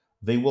work,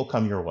 they will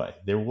come your way.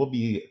 There will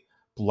be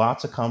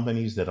lots of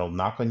companies that'll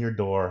knock on your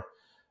door,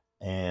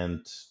 and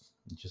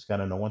you just got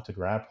to know when to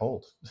grab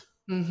hold.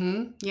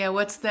 Yeah,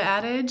 what's the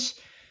adage?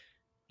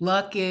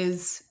 Luck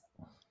is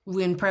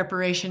when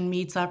preparation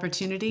meets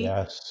opportunity.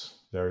 Yes,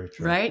 very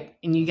true. Right?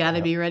 And you got to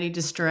Yep. be ready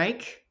to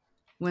strike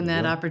when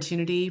that do.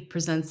 opportunity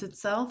presents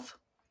itself.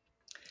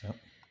 Yep.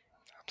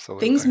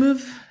 Absolutely.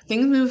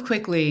 Things move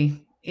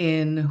quickly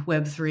in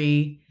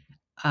Web3.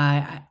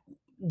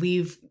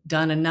 We've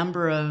done a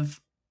number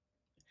of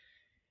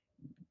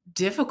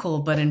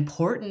difficult but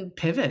important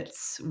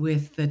pivots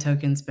with the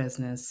tokens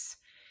business.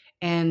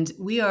 And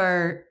we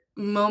are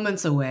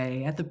moments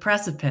away at the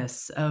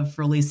precipice of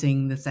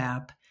releasing this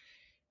app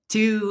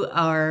to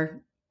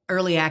our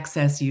early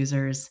access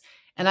users.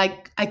 And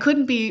I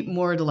couldn't be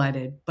more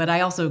delighted, but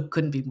I also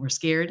couldn't be more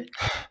scared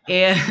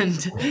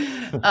and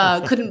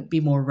couldn't be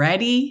more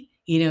ready,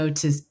 to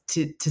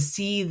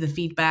see the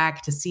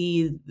feedback, to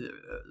see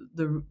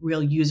the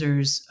real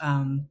users'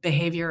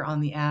 behavior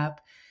on the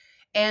app,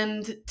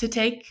 and to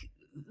take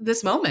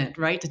this moment,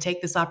 right? To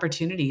take this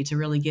opportunity to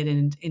really get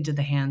into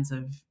the hands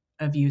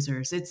of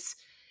users.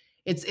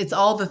 It's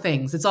all the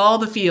things, it's all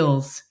the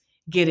feels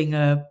getting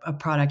a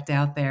product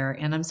out there.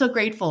 And I'm so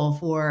grateful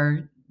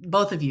for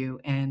both of you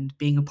and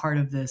being a part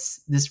of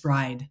this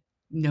ride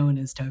known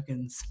as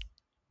tokens.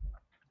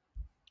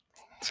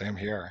 Same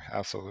here.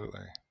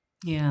 Absolutely.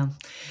 Yeah.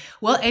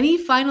 Well, any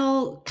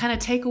final kind of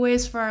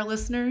takeaways for our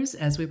listeners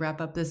as we wrap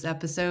up this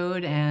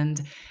episode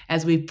and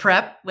as we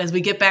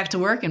get back to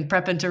work and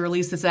prepping to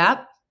release this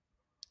app?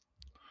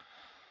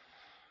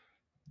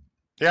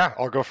 Yeah,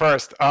 I'll go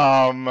first.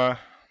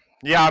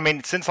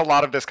 Since a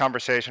lot of this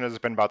conversation has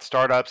been about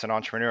startups and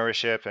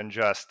entrepreneurship and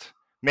just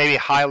maybe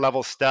high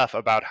level stuff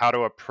about how to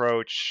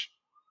approach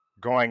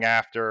going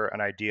after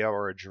an idea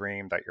or a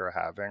dream that you're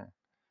having,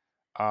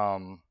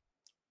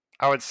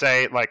 I would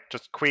say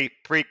just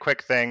three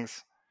quick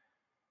things.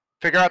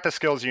 Figure out the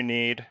skills you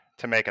need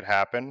to make it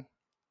happen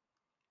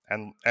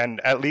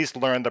and at least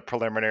learn the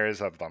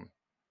preliminaries of them.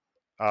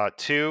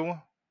 2,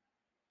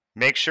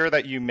 make sure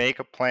that you make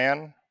a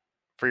plan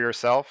for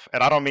yourself.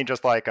 And I don't mean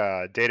just like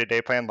a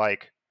day-to-day plan,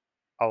 like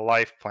a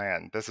life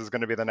plan. This is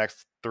going to be the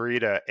next 3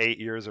 to 8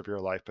 years of your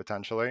life,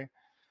 potentially.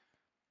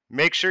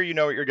 Make sure you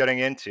know what you're getting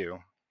into.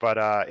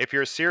 But if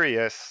you're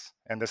serious,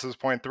 and this is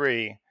point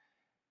 3,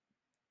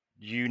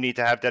 you need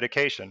to have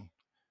dedication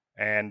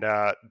and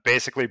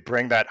basically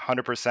bring that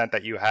 100%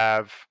 that you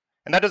have.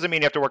 And that doesn't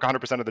mean you have to work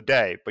 100% of the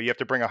day, but you have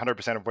to bring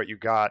 100% of what you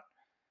got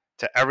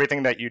to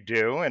everything that you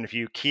do. And if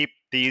you keep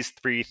these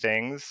 3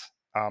 things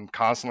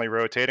constantly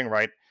rotating,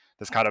 right,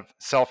 this kind of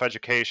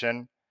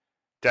self-education,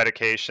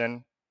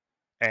 dedication,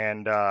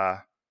 and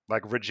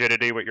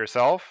rigidity with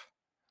yourself,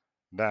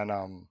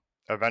 then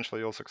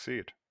eventually you'll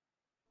succeed.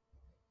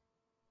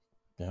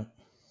 Yeah.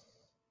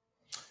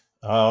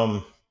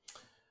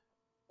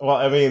 Well,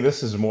 I mean,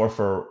 this is more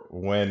for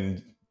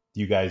when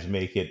you guys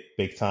make it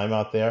big time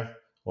out there,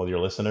 all your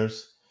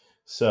listeners.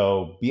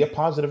 So be a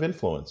positive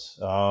influence,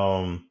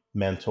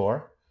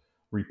 mentor,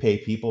 repay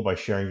people by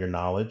sharing your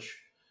knowledge,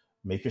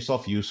 make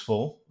yourself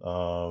useful,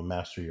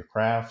 master your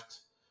craft,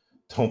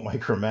 don't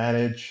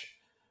micromanage.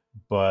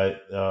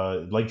 But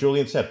like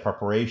Julian said,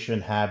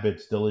 preparation,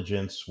 habits,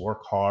 diligence,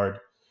 work hard,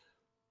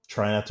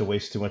 try not to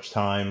waste too much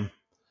time,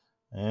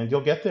 and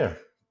you'll get there.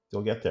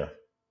 You'll get there.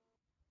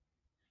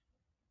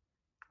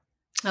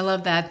 I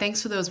love that.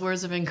 Thanks for those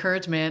words of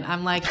encouragement.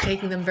 I'm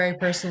taking them very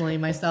personally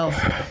myself.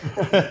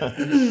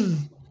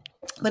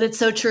 But it's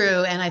so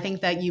true. And I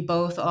think that you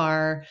both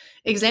are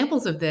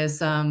examples of this.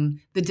 The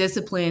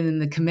discipline and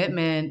the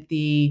commitment,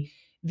 the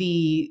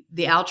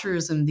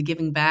altruism, the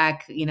giving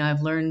back.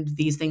 I've learned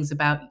these things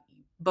about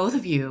both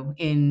of you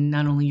in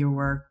not only your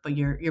work, but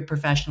your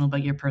professional,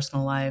 but your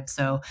personal lives.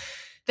 So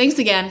thanks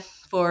again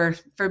for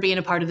being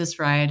a part of this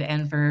ride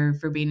and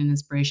for being an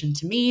inspiration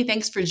to me.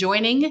 Thanks for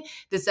joining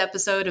this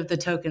episode of the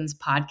Tokens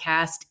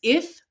podcast.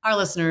 If our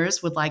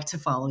listeners would like to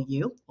follow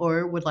you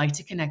or would like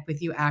to connect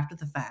with you after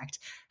the fact,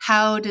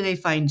 how do they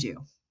find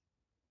you?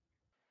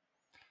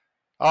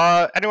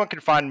 Anyone can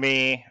find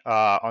me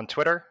on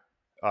Twitter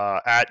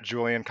at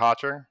Julian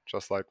Kocher,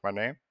 just like my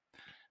name.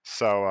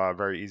 So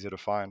very easy to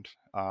find.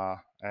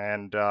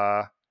 And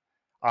I'm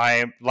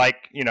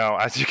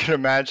as you can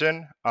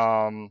imagine,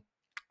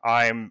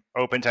 I'm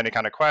open to any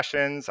kind of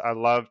questions. I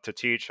love to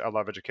teach. I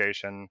love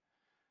education,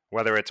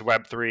 whether it's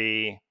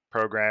Web3,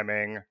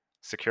 programming,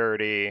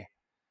 security,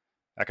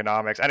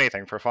 economics,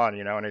 anything for fun.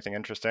 Anything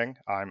interesting.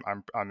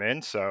 I'm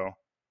in. So,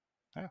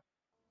 yeah.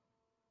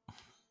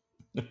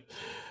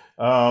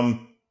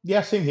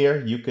 Yeah, same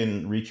here. You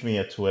can reach me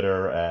at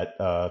Twitter at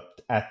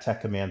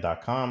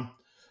techcommand.com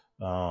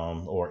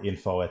or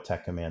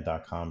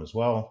info@techcommand.com as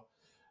well.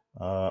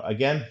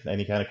 Again,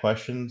 any kind of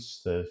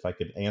questions, if I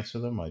could answer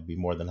them, I'd be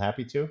more than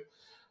happy to.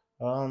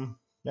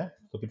 Yeah,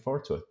 looking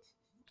forward to it.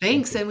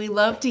 Thanks. And we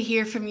love to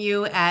hear from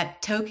you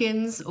at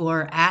Tokens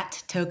or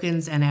at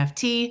Tokens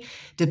NFT,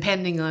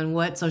 depending on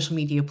what social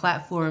media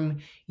platform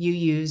you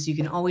use. You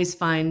can always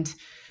find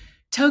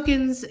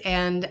Tokens,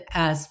 and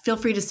feel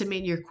free to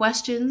submit your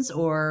questions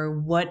or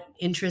what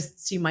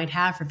interests you might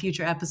have for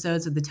future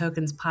episodes of the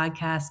Tokens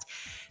podcast.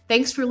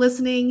 Thanks for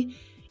listening.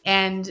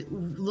 And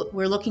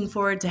we're looking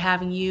forward to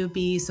having you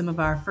be some of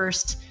our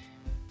first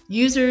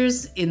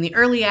users in the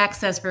early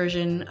access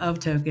version of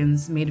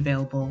Tokens, made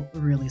available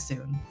really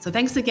soon. So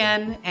thanks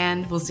again,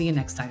 and we'll see you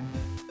next time.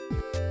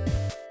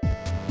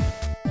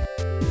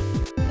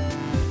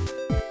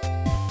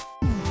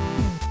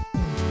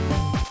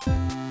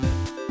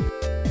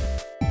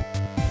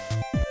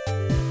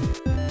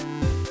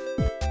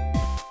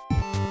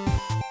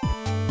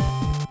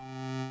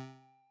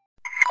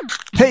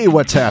 Hey,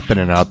 what's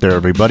happening out there,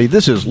 everybody?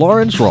 This is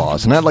Lawrence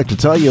Ross, and I'd like to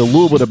tell you a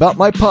little bit about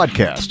my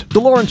podcast, The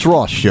Lawrence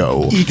Ross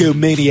Show.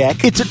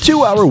 Egomaniac. It's a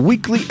 2-hour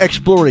weekly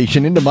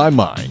exploration into my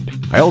mind.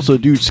 I also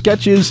do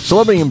sketches,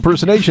 celebrity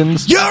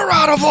impersonations. You're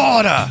out of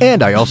order!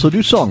 And I also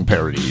do song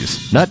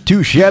parodies. Not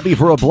too shabby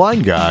for a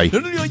blind guy.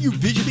 Not only are you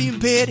visually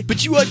impaired,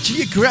 but you are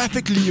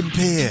geographically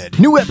impaired.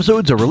 New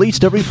episodes are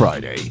released every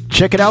Friday.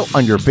 Check it out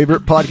on your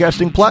favorite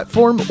podcasting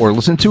platform or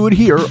listen to it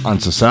here on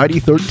Society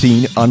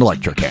 13 on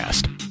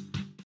Electrocast.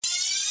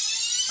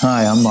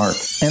 Hi, I'm Mark.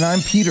 And I'm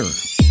Peter.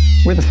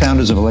 We're the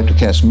founders of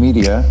Electrocast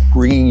Media,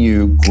 bringing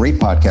you great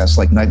podcasts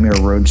like Nightmare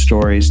Road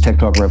Stories, Tech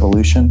Talk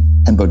Revolution,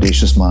 and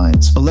Bodacious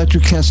Minds.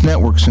 Electrocast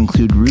networks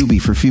include Ruby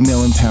for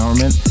female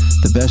empowerment,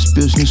 the Best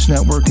Business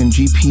Network, and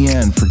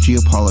GPN for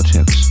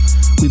geopolitics.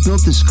 We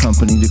built this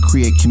company to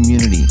create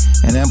community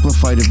and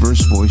amplify diverse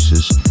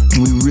voices,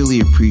 and we really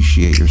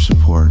appreciate your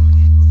support.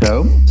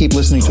 So keep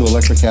listening to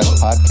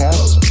Electricast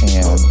podcasts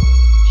and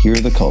hear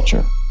the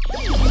culture.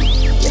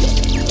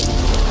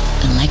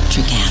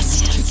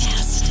 Electricast.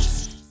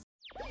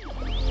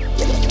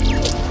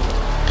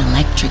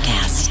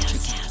 Electricast.